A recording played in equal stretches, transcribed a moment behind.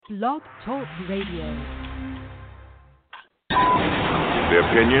Blog Talk Radio. The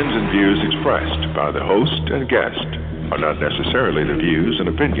opinions and views expressed by the host and guest are not necessarily the views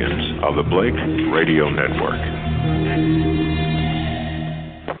and opinions of the Blake Radio Network.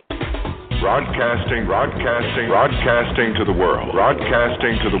 Broadcasting to the world.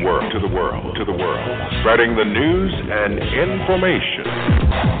 Spreading the news and information.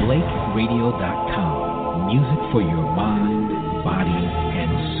 BlakeRadio.com. Music for your mind, body,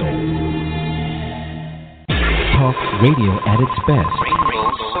 and soul. Talk radio at its best.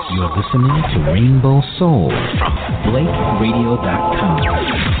 You're listening to Rainbow Soul from BlakeRadio.com.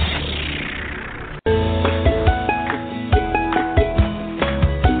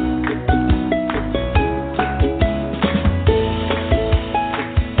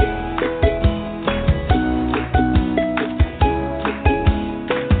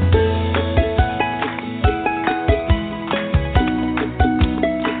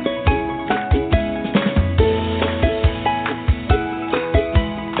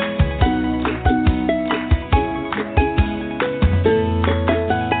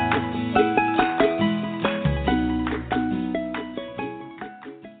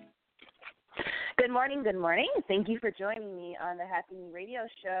 Good morning. Thank you for joining me on the Happy Me Radio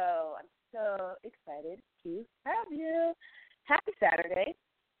Show. I'm so excited to have you. Happy Saturday.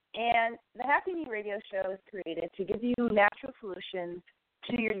 And the Happy Me Radio Show is created to give you natural solutions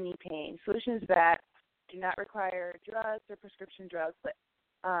to your knee pain, solutions that do not require drugs or prescription drugs,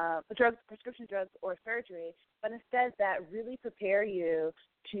 prescription drugs or surgery, but instead that really prepare you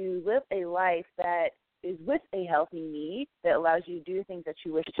to live a life that is with a healthy knee, that allows you to do things that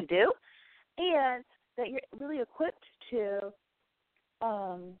you wish to do, and that you're really equipped to,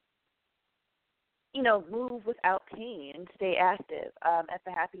 move without pain and stay active. At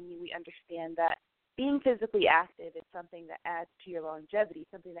the Happy Me, we understand that being physically active is something that adds to your longevity,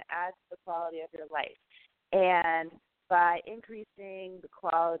 something that adds to the quality of your life. And by increasing the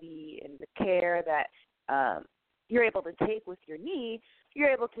quality and the care that you're able to take with your knee, you're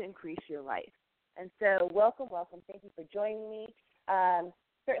able to increase your life. And so welcome. Thank you for joining me.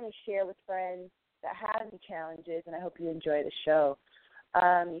 Certainly share with friends that have any challenges, and I hope you enjoy the show.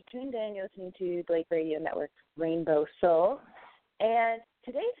 You tuned in, you're listening to Blake Radio Network, Rainbow Soul. And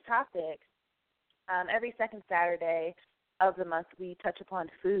today's topic, every second Saturday of the month, we touch upon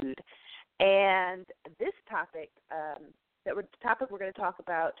food. And this topic, we're going to talk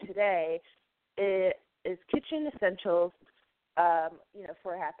about today is kitchen essentials,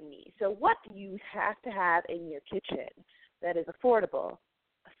 for a happy knee. So what do you have to have in your kitchen that is affordable,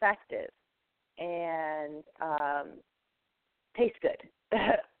 effective, and tastes good,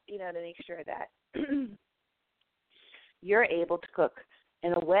 to make sure that you're able to cook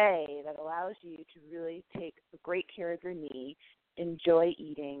in a way that allows you to really take great care of your knee, enjoy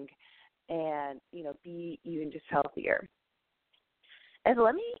eating, and, be even just healthier. And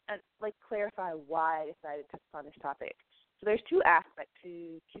let me, clarify why I decided to touch on this topic. So there's two aspects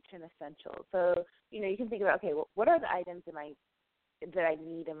to kitchen essentials. So, you can think about, okay, well, what are the items that I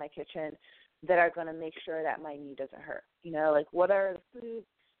need in my kitchen that are going to make sure that my knee doesn't hurt? What are the foods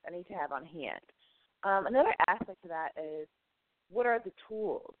I need to have on hand? Another aspect to that is, what are the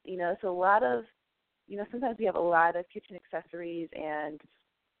tools? So a lot of, sometimes we have a lot of kitchen accessories, and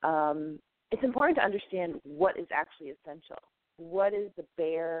it's important to understand what is actually essential. What is the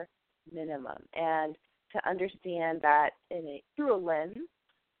bare minimum? And to understand that through a lens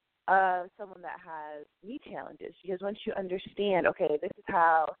of someone that has knee challenges, because once you understand, okay, this is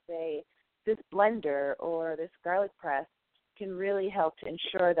how, say, this blender or this garlic press can really help to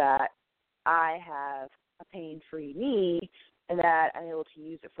ensure that I have a pain-free knee and that I'm able to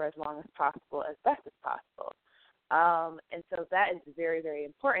use it for as long as possible, as best as possible. And so that is very, very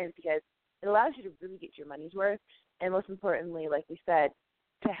important, because it allows you to really get your money's worth, and most importantly, like we said,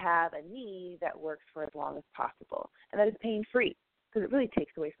 to have a knee that works for as long as possible, and that is pain-free, because it really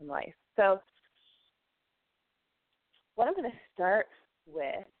takes away from life. So what I'm going to start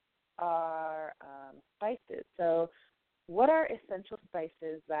with are spices. So what are essential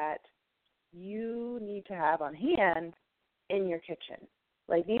spices that you need to have on hand in your kitchen?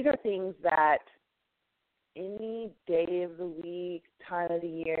 These are things that any day of the week, time of the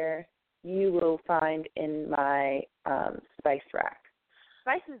year, you will find in my spice rack.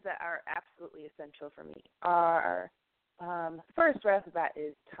 Spices that are absolutely essential for me are, first right off the bat,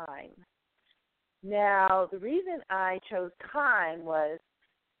 is thyme. Now, the reason I chose thyme was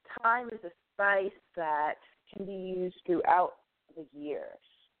thyme is a spice that can be used throughout the year.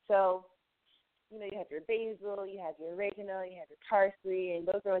 So, you have your basil, you have your oregano, you have your parsley, and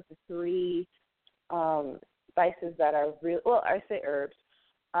those are the three spices that are real. Well, I say herbs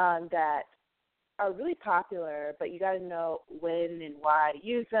that are really popular, but you got to know when and why to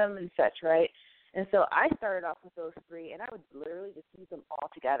use them and such, right? And so I started off with those three, and I would literally just use them all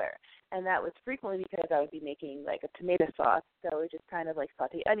together. And that was frequently because I would be making like a tomato sauce, so it was just kind of like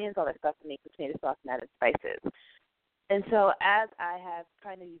saute onions, all that stuff to make the tomato sauce and added spices. And so as I have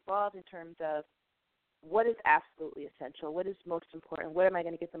kind of evolved in terms of what is absolutely essential, what is most important, what am I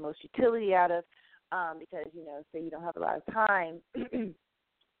going to get the most utility out of, because, say you don't have a lot of time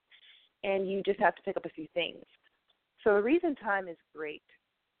and you just have to pick up a few things. So the reason time is great,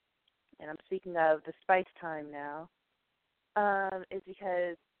 and I'm speaking of the spice time now, is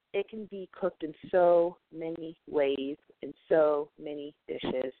because it can be cooked in so many ways, in so many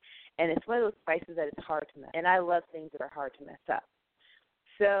dishes, and it's one of those spices that is hard to mess. And I love things that are hard to mess up.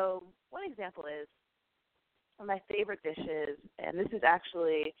 So one example is one of my favorite dishes, and this is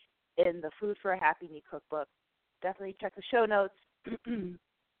actually in the Food for a Happy Me cookbook. Definitely check the show notes.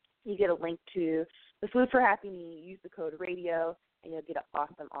 You get a link to the Food for Happy Me. Use the code RADIO, and you'll get an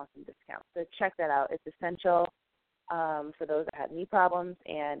awesome, awesome discount. So check that out. It's essential for those that have knee problems,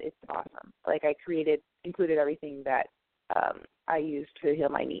 and it's awesome. Like I included everything that I used to heal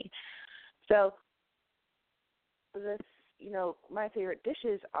my knee. So this, my favorite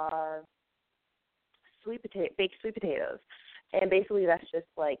dishes are baked sweet potatoes. And basically that's just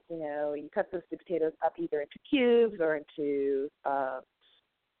like, you cut those sweet potatoes up either into cubes or into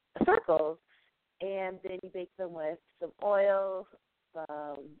circles, and then you bake them with some oil,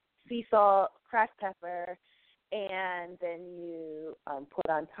 some sea salt, cracked pepper, and then you put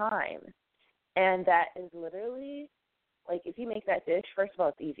on thyme. And that is literally, like, if you make that dish, first of all,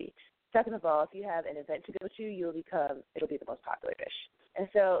 it's easy. Second of all, if you have an event to go to, it'll be the most popular dish. And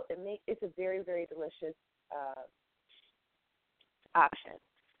so it's a very, very delicious option.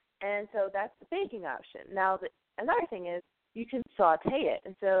 And so that's the baking option. Now, another thing is you can saute it.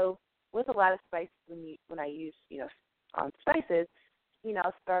 And so with a lot of spices, when I use, spices,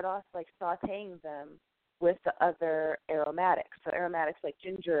 I'll start off like sauteing them with the other aromatics. So aromatics like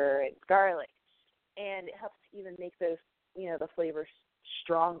ginger and garlic. And it helps to even make those, the flavors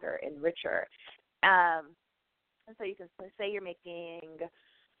stronger and richer. And so you can say you're making,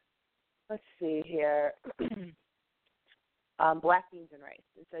 let's see here, black beans and rice.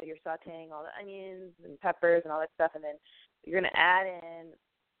 And so you're sauteing all the onions and peppers and all that stuff, and then you're going to add in,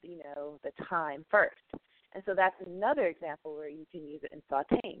 the thyme first. And so that's another example where you can use it in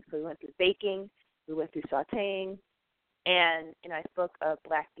sauteing. So we went through baking, we went through sauteing, and I spoke of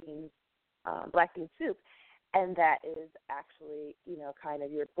black bean soup, and that is actually, kind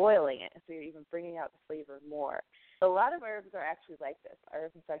of you're boiling it, so you're even bringing out the flavor more. So a lot of herbs are actually like this.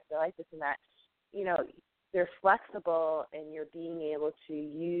 Herbs and spices are like this in that, they're flexible and you're being able to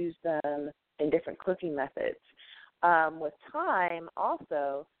use them in different cooking methods. With thyme,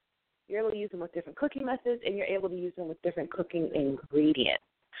 also, you're able to use them with different cooking methods, and you're able to use them with different cooking ingredients.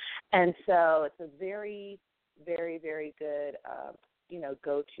 And so it's a very, very, very good,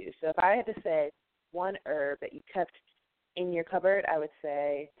 go-to. So if I had to say one herb that you kept in your cupboard, I would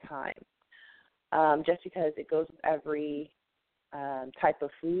say thyme, just because it goes with every type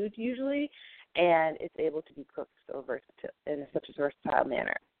of food usually, and it's able to be cooked so versatile in such a versatile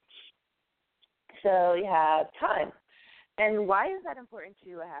manner. So you have thyme. And why is that important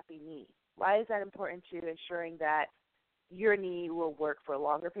to a happy knee? Why is that important to ensuring that your knee will work for a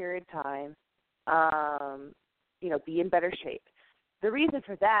longer period of time, be in better shape? The reason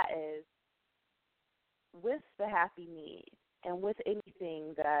for that is with the happy knee and with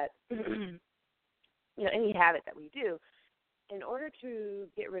anything that, any habit that we do, in order to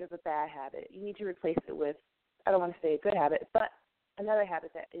get rid of a bad habit, you need to replace it with, I don't want to say a good habit, but another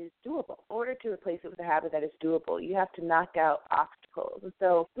habit that is doable. In order to replace it with a habit that is doable, you have to knock out obstacles. And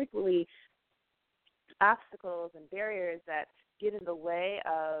so frequently, obstacles and barriers that get in the way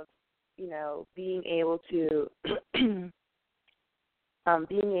of, being able to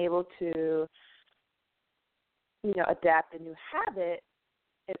adapt a new habit,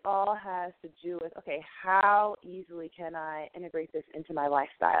 it all has to do with, okay, how easily can I integrate this into my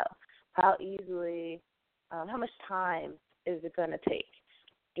lifestyle? How much time is it going to take?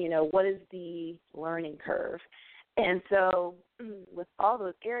 What is the learning curve? And so with all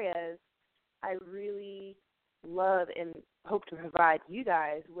those areas, I really love and hope to provide you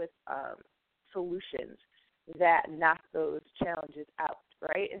guys with solutions that knock those challenges out,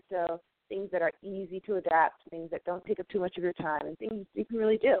 right? And so things that are easy to adapt, things that don't take up too much of your time, and things you can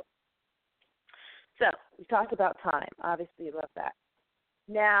really do. So we talked about thyme. Obviously, you love that.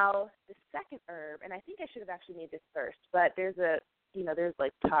 Now, the second herb, and I think I should have actually made this first, but there's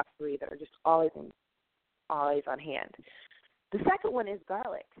like top three that are just always on hand. The second one is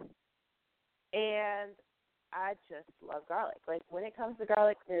garlic. And I just love garlic. Like, when it comes to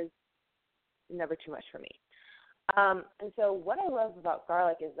garlic, there's never too much for me. And so what I love about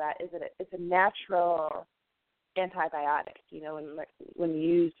garlic is that it's a natural antibiotic, when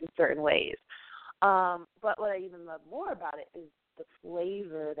used in certain ways. But what I even love more about it is the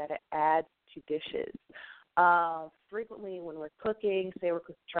flavor that it adds to dishes. Frequently when we're cooking, say we're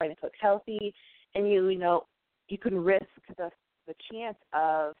trying to cook healthy, and you can risk the chance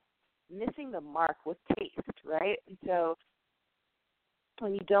of missing the mark with taste, right? And so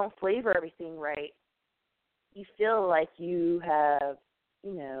when you don't flavor everything right, you feel like you have,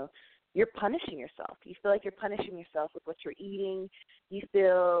 you're punishing yourself. You feel like you're punishing yourself with what you're eating. You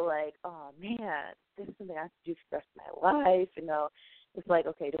feel like, oh, man, this is something I have to do for the rest of my life. It's like,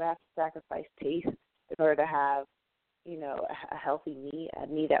 okay, do I have to sacrifice taste in order to have, a healthy meat, a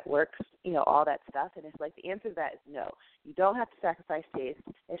meat that works, all that stuff? And it's like the answer to that is no. You don't have to sacrifice taste.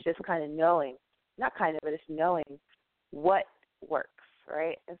 It's just kind of knowing, not kind of, but it's knowing what works,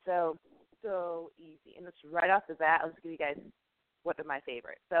 right? And so easy. And it's right off the bat, I'll just give you guys what are my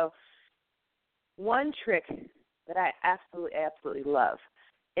favorites. So one trick that I absolutely love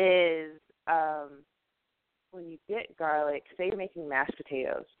is when you get garlic, say you're making mashed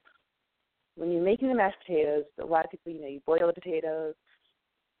potatoes. When you're making the mashed potatoes, a lot of people, you boil the potatoes,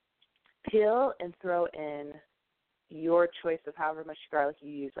 peel and throw in your choice of however much garlic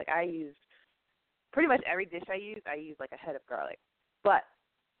you use. Like, I use pretty much every dish I use like a head of garlic. But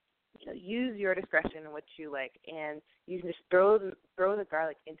use your discretion in what you like, and you can just throw the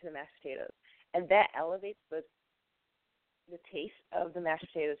garlic into the mashed potatoes, and that elevates the taste of the mashed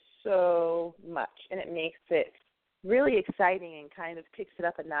potatoes so much, and it makes it really exciting and kind of picks it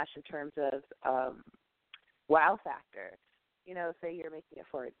up a notch in terms of wow factor. Say you're making it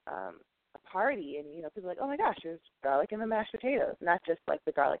for a party, and people are like, oh my gosh, there's garlic in the mashed potatoes, not just like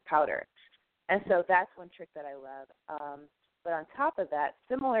the garlic powder. And so that's one trick that I love. But on top of that,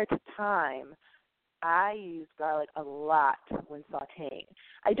 similar to thyme, I use garlic a lot when sautéing.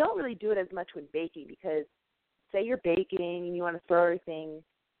 I don't really do it as much when baking because, say you're baking and you want to throw everything,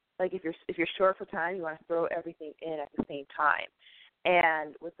 like if you're short for time, you want to throw everything in at the same time.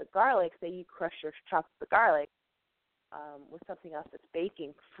 And with the garlic, say you chop the garlic with something else that's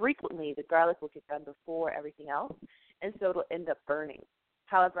baking, frequently the garlic will get done before everything else, and so it'll end up burning.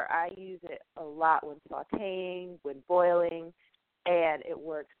 However, I use it a lot when sautéing, when boiling, and it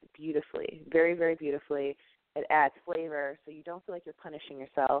works beautifully, very, very beautifully. It adds flavor, so you don't feel like you're punishing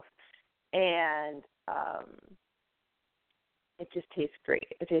yourself, and it just tastes great.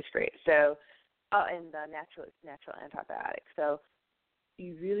 It tastes great. So, and the natural antibiotic. So,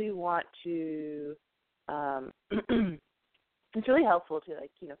 you really want to. It's really helpful to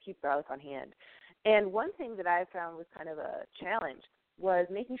keep garlic on hand. And one thing that I found was kind of a challenge was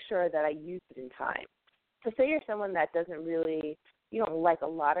making sure that I used it in time. So say you're someone that you don't like a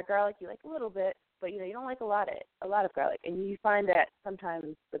lot of garlic, you like a little bit, but you don't like a lot of garlic, and you find that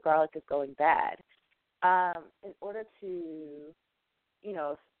sometimes the garlic is going bad. In order to,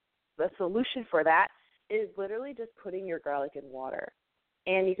 the solution for that is literally just putting your garlic in water,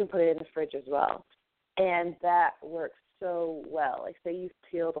 and you can put it in the fridge as well, and that works so well. Like, say you've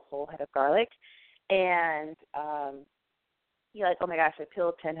peeled a whole head of garlic, and you're like, oh my gosh, I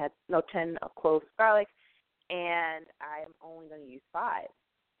peeled 10 cloves of garlic, and I'm only going to use 5.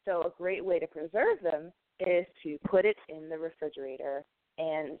 So a great way to preserve them is to put it in the refrigerator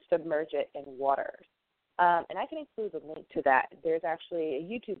and submerge it in water. And I can include the link to that. There's actually a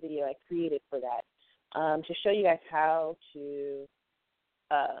YouTube video I created for that to show you guys how to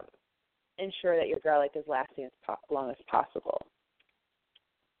ensure that your garlic is lasting as long as possible.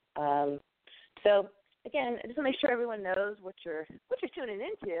 So again, just to make sure everyone knows what you're tuning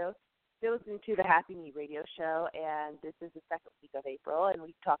into. You're listening to the Happy Me Radio Show, and this is the second week of April, and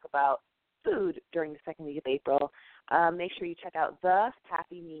we talk about food during the second week of April. Make sure you check out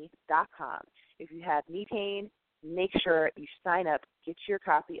thehappyme.com. If you have knee pain, make sure you sign up, get your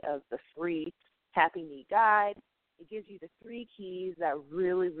copy of the free Happy Knee Guide. It gives you the 3 keys that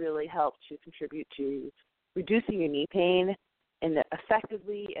really, really help to contribute to reducing your knee pain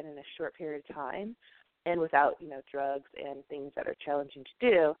effectively and in a short period of time, and without, drugs and things that are challenging to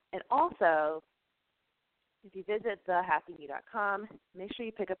do. And also, if you visit thehappyme.com, make sure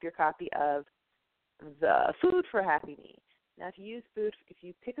you pick up your copy of the Food for Happy Me. Now, if you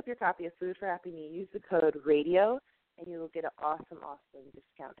pick up your copy of Food for Happy Me, use the code RADIO, and you will get an awesome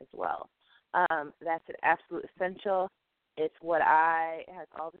discount as well. That's an absolute essential. It's has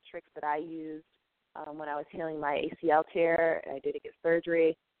all the tricks that I used when I was healing my ACL tear, and I did get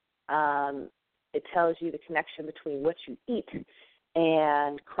surgery. It tells you the connection between what you eat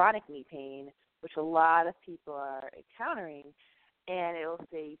and chronic knee pain, which a lot of people are encountering, and it will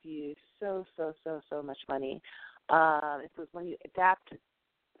save you so much money. It says when you adapt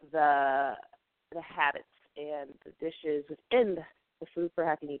the habits and the dishes within the Food for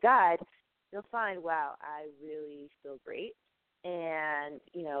Happy Knee Guide, you'll find, wow, I really feel great, and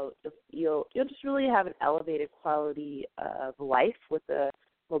you'll just really have an elevated quality of life with the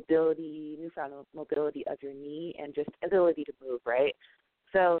newfound mobility of your knee and just ability to move, right?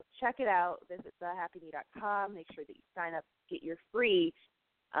 So check it out. Visit thehappyknee.com. Make sure that you sign up, get your free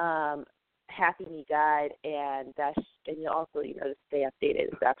Happy Knee Guide, and you also, to stay updated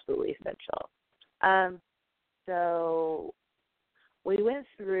is absolutely essential. So we went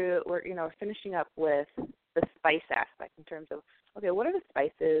through. We're finishing up with the spice aspect in terms of, okay, what are the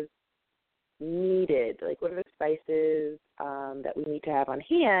spices needed? Like, what are the spices that we need to have on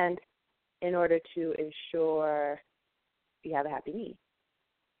hand in order to ensure you have a happy knee?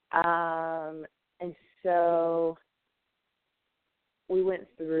 And so we went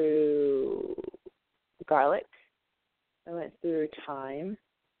through garlic. I went through thyme.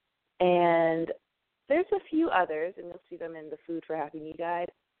 And there's a few others, and you'll see them in the Food for Happy Knee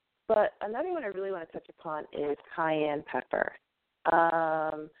Guide. But another one I really want to touch upon is cayenne pepper.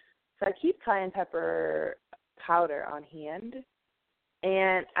 So I keep cayenne pepper powder on hand,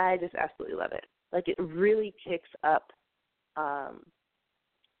 and I just absolutely love it. Like, it really kicks up the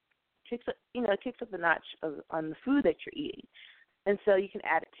notch on the food that you're eating. And so you can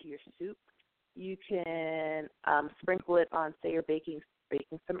add it to your soup. You can sprinkle it on, say, you're baking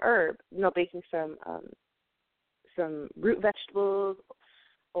some baking some root vegetables,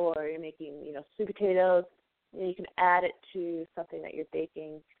 or you're making, sweet potatoes. You can add it to something that you're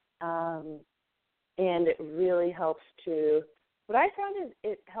baking, and it really helps to. What I found is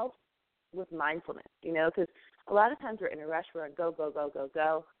it helps with mindfulness, because a lot of times we're in a rush, we're on go.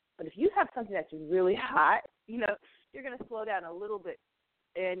 But if you have something that's really hot, you're going to slow down a little bit,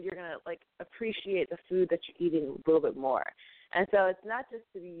 and you're going to appreciate the food that you're eating a little bit more. And so it's not just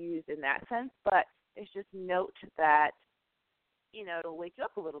to be used in that sense, but it's just note that, it'll wake you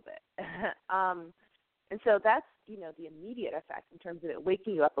up a little bit. And so that's, the immediate effect in terms of it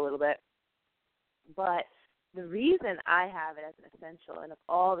waking you up a little bit. But the reason I have it as an essential, and of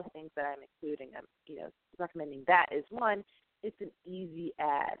all the things that I'm including, I'm, recommending that is, one, it's an easy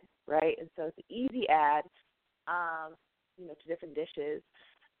add, right? And so it's an easy add, to different dishes,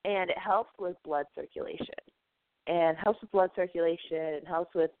 and it helps with blood circulation. And helps with blood circulation, and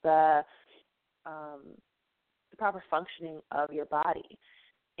helps with the proper functioning of your body.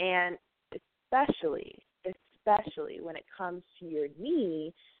 And especially when it comes to your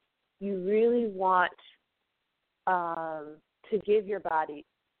knee, you really want to give your body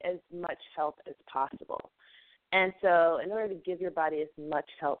as much help as possible. And so in order to give your body as much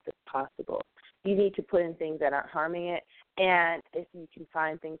help as possible, you need to put in things that aren't harming it. And if you can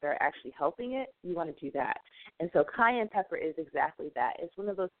find things that are actually helping it, you want to do that. And so cayenne pepper is exactly that. It's one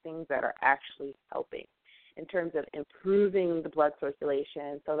of those things that are actually helping in terms of improving the blood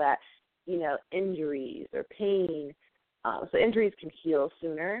circulation so that, injuries or pain, so injuries can heal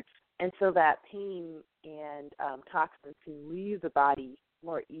sooner, and so that pain and toxins can leave the body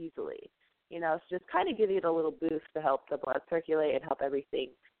more easily. So just kind of giving it a little boost to help the blood circulate and help everything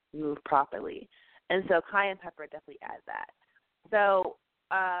move properly. And so cayenne pepper definitely adds that. So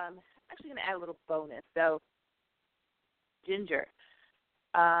I'm actually going to add a little bonus. So ginger.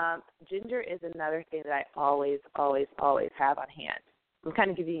 Ginger is another thing that I always have on hand. I'm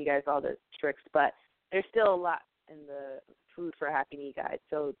kind of giving you guys all the tricks, but there's still a lot in the Food for Happy Knee Guide,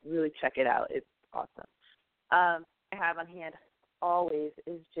 so really check it out. It's awesome. I have on hand always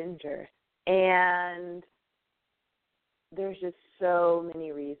is ginger. And there's just so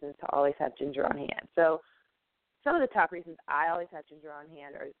many reasons to always have ginger on hand. So some of the top reasons I always have ginger on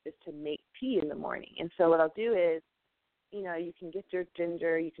hand is to make tea in the morning. And so what I'll do is, you can get your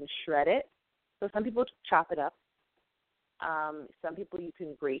ginger, you can shred it. So some people chop it up. Some people you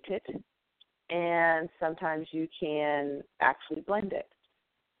can grate it. And sometimes you can actually blend it.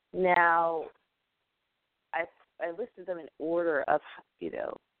 Now, I listed them in order of,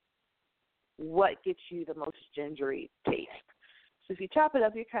 what gets you the most gingery taste. So if you chop it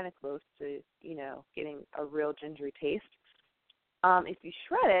up, you're kind of close to, getting a real gingery taste. If you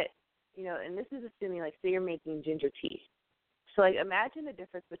shred it, and this is assuming, say you're making ginger tea. So, imagine the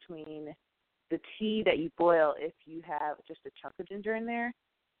difference between the tea that you boil if you have just a chunk of ginger in there,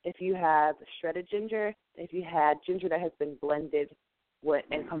 if you have shredded ginger, if you had ginger that has been blended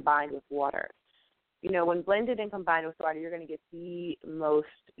and combined with water. When blended and combined with water, you're going to get the most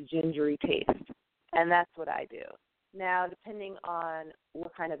gingery taste. And that's what I do. Now, depending on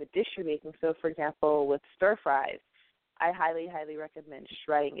what kind of a dish you're making, so for example, with stir fries, I highly, highly recommend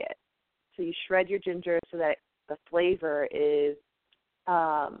shredding it. So you shred your ginger so that the flavor is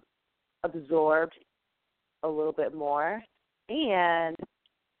absorbed a little bit more, and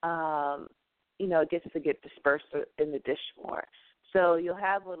it gets to get dispersed in the dish more. So you'll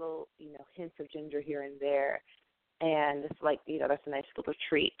have little, hints of ginger here and there, and it's like, that's a nice little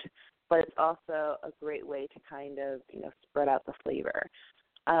treat. But it's also a great way to kind of, spread out the flavor.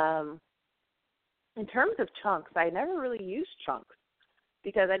 In terms of chunks, I never really used chunks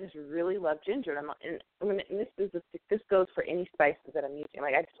because I just really love ginger. And this goes for any spices that I'm using.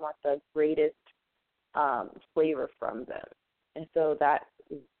 Like, I just want the greatest flavor from them. And so that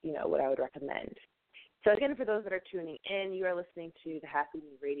is, what I would recommend. So again, for those that are tuning in, you are listening to the Happy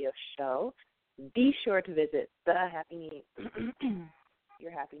Me Radio Show. Be sure to visit the Happy Me,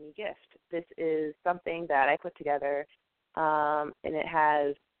 your Happy Me gift. This is something that I put together, and it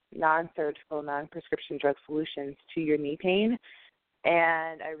has non-surgical, non-prescription drug solutions to your knee pain.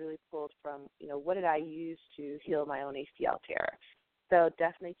 And I really pulled from, what did I use to heal my own ACL tear? So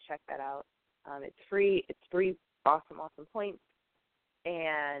definitely check that out. It's free. It's 3 awesome points.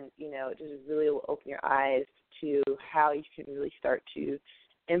 And, it just really will open your eyes to how you can really start to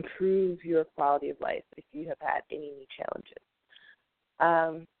improve your quality of life if you have had any knee challenges.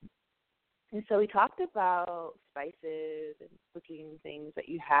 And so we talked about spices and cooking things that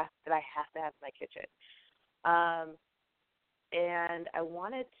I have to have in my kitchen. And I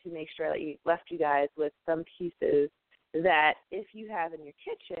wanted to make sure that left you guys with some pieces that if you have in your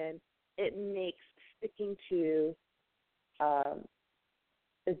kitchen, it makes sticking to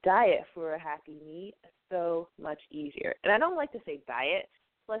the diet for a happy knee so much easier. And I don't like to say diet.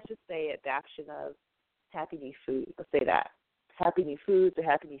 Let's just say adaptation of happy knee food. Let's say that. Happy knee foods or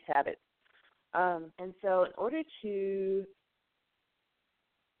happy knee habits. And so in order to,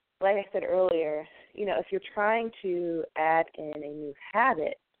 like I said earlier, if you're trying to add in a new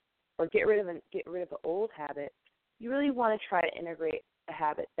habit or get rid of an old habit, you really want to try to integrate a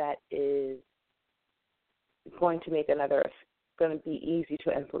habit that is going to be easy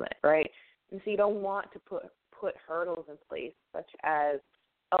to implement, right? And so you don't want to put hurdles in place such as,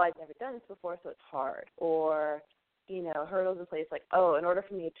 I've never done this before, so it's hard, or hurdles in place like, in order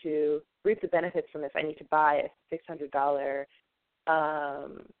for me to reap the benefits from this, I need to buy a $600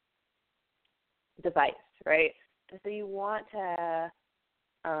 device, right? And so you want to,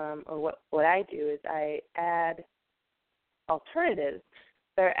 or what I do is I add alternatives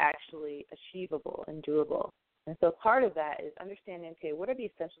that are actually achievable and doable. And so part of that is understanding, okay, what are the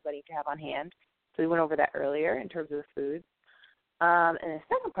essentials I need to have on hand? So we went over that earlier in terms of the foods. And the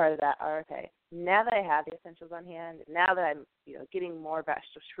second part of that are, okay, now that I have the essentials on hand, now that I'm, getting more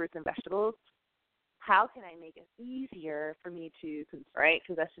fruits and vegetables, how can I make it easier for me to consume, right?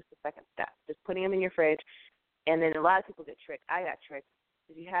 Because that's just the second step, just putting them in your fridge. And then a lot of people get tricked. I got tricked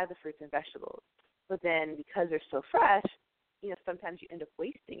because you have the fruits and vegetables. But then because they're so fresh, sometimes you end up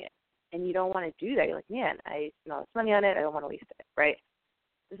wasting it. And you don't want to do that. You're like, man, I spent all this money on it. I don't want to waste it, right?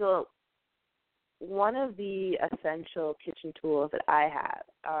 So one of the essential kitchen tools that I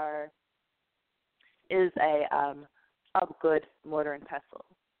have is a good mortar and pestle.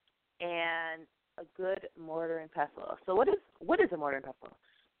 And a good mortar and pestle. So what is a mortar and pestle?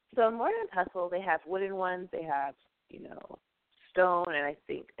 So a mortar and pestle, they have wooden ones, they have, stone,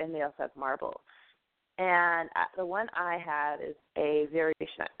 and they also have marble. And the one I have is a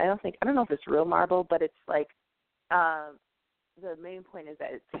variation. I don't know if it's real marble, but it's like the main point is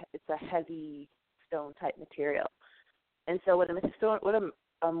that it's a heavy stone type material. And so what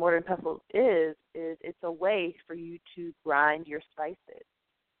a mortar and pestle is it's a way for you to grind your spices.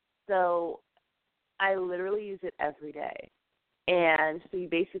 So I literally use it every day. And so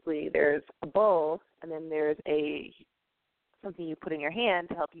there's a bowl, and then there's something you put in your hand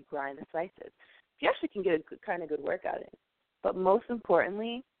to help you grind the spices. You actually can get a good workout in. But most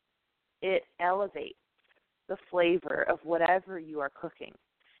importantly, it elevates the flavor of whatever you are cooking.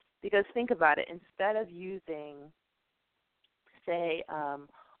 Because think about it, instead of using, say,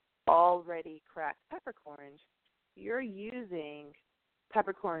 already cracked peppercorns, you're using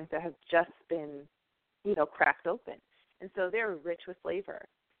peppercorns that have just been, cracked open. And so they're rich with flavor.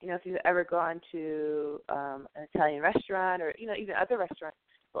 If you've ever gone to an Italian restaurant or, even other restaurants,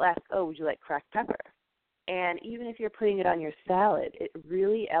 they'll ask, would you like cracked pepper? And even if you're putting it on your salad, it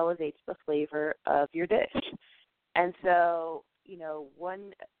really elevates the flavor of your dish. And so,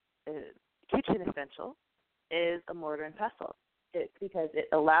 one kitchen essential is a mortar and pestle because it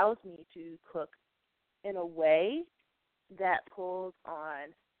allows me to cook in a way that pulls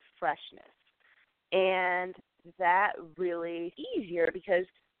on freshness. And that really is easier because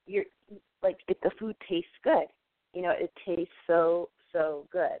you're like the food tastes good. It tastes so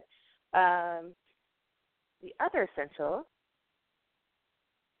good. The other essential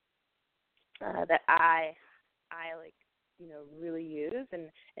that I like, really use, and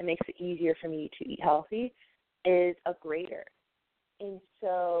it makes it easier for me to eat healthy, is a grater. And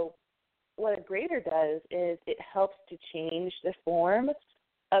so what a grater does is it helps to change the form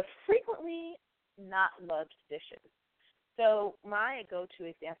of frequently not loved dishes. So my go-to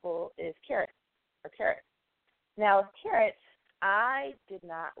example is carrots. Now, with carrots, I did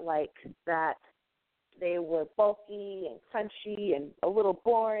not like that they were bulky and crunchy and a little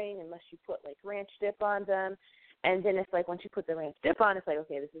boring unless you put like ranch dip on them. And then it's like once you put the ranch dip on, it's like,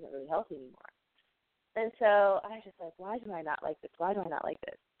 okay, this isn't really healthy anymore. And so I was just like, why do I not like this? Why do I not like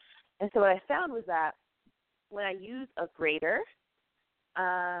this? And so what I found was that when I use a grater,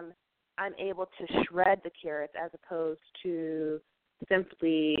 I'm able to shred the carrots as opposed to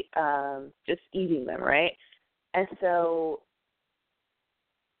simply just eating them, right? And so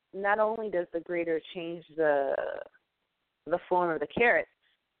not only does the grater change the form of the carrots,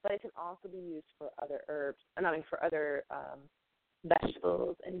 but it can also be used for other herbs, for other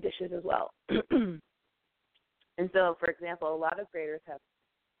vegetables and dishes as well. And so, for example, a lot of graters have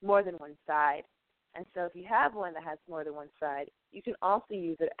more than one side. And so if you have one that has more than one side, you can also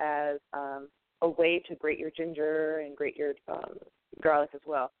use it as a way to grate your ginger and grate your garlic as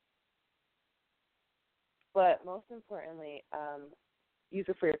well. But most importantly, use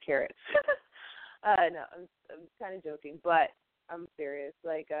it for your carrots. No, I'm kind of joking, but I'm serious.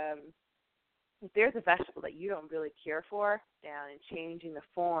 Like, if there's a vegetable that you don't really care for, down and changing the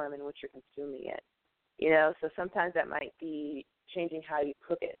form in which you're consuming it. So sometimes that might be changing how you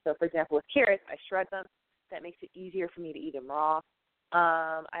cook it. So, for example, with carrots, I shred them. That makes it easier for me to eat them raw.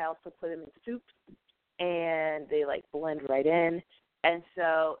 I also put them in soups, and they, like, blend right in. And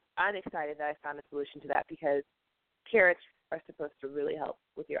so I'm excited that I found a solution to that because carrots are supposed to really help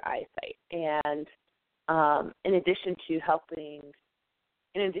with your eyesight. And in addition to having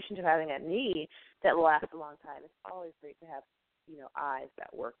a knee that will last a long time, it's always great to have, eyes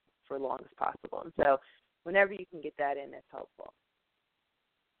that work for as long as possible. And so whenever you can get that in, that's helpful.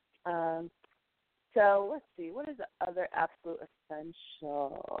 So let's see, what is the other absolute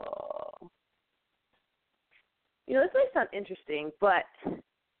essential? This might sound interesting, but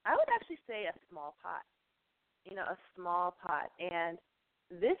I would actually say a small pot. A small pot. And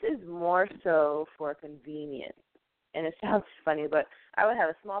this is more so for convenience. And it sounds funny, but I would have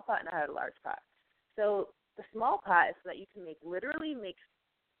a small pot and I had a large pot. So the small pot is so that you can literally make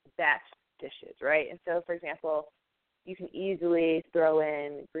batch dishes, right? And so, for example, you can easily throw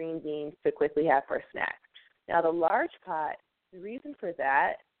in green beans to quickly have for a snack. Now, the large pot, the reason for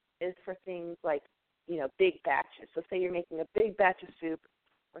that is for things like, big batches. So say you're making a big batch of soup,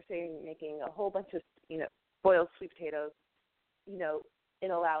 or say you're making a whole bunch of, boiled sweet potatoes, it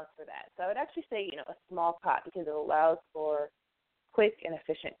allows for that. So I would actually say, a small pot because it allows for quick and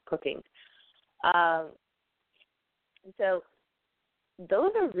efficient cooking. And so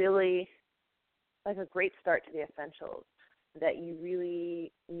those are really like a great start to the essentials that you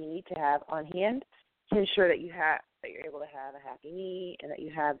really need to have on hand to ensure that you're able to have a happy knee and that you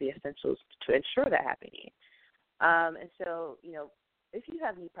have the essentials to ensure that happy knee. And so, if you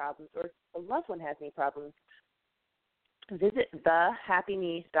have knee problems or a loved one has knee problems, visit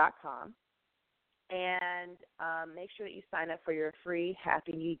thehappyknees.com and make sure that you sign up for your free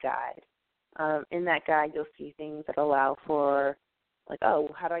Happy Knee Guide. In that guide, you'll see things that allow for, like, how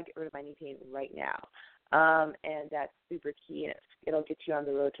do I get rid of my knee pain right now? And that's super key, and it'll get you on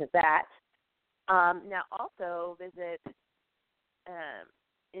the road to that. Now, also visit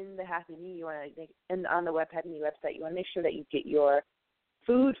in the Happy Knee. You want to on the Happy Knee website. You want to make sure that you get your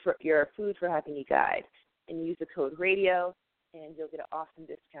food for Happy Knee Guide, and use the code radio, and you'll get an awesome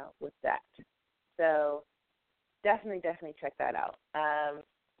discount with that. So definitely check that out.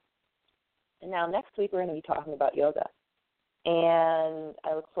 And now next week we're going to be talking about yoga, and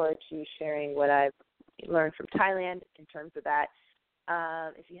I look forward to sharing what I've learned from Thailand in terms of that.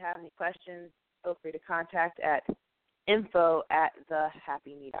 If you have any questions, feel free to contact at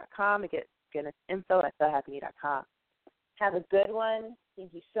info@thehappyknee.com. Again, it's info@thehappyknee.com. Have a good one.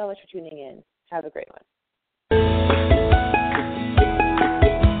 Thank you so much for tuning in. Have a great one.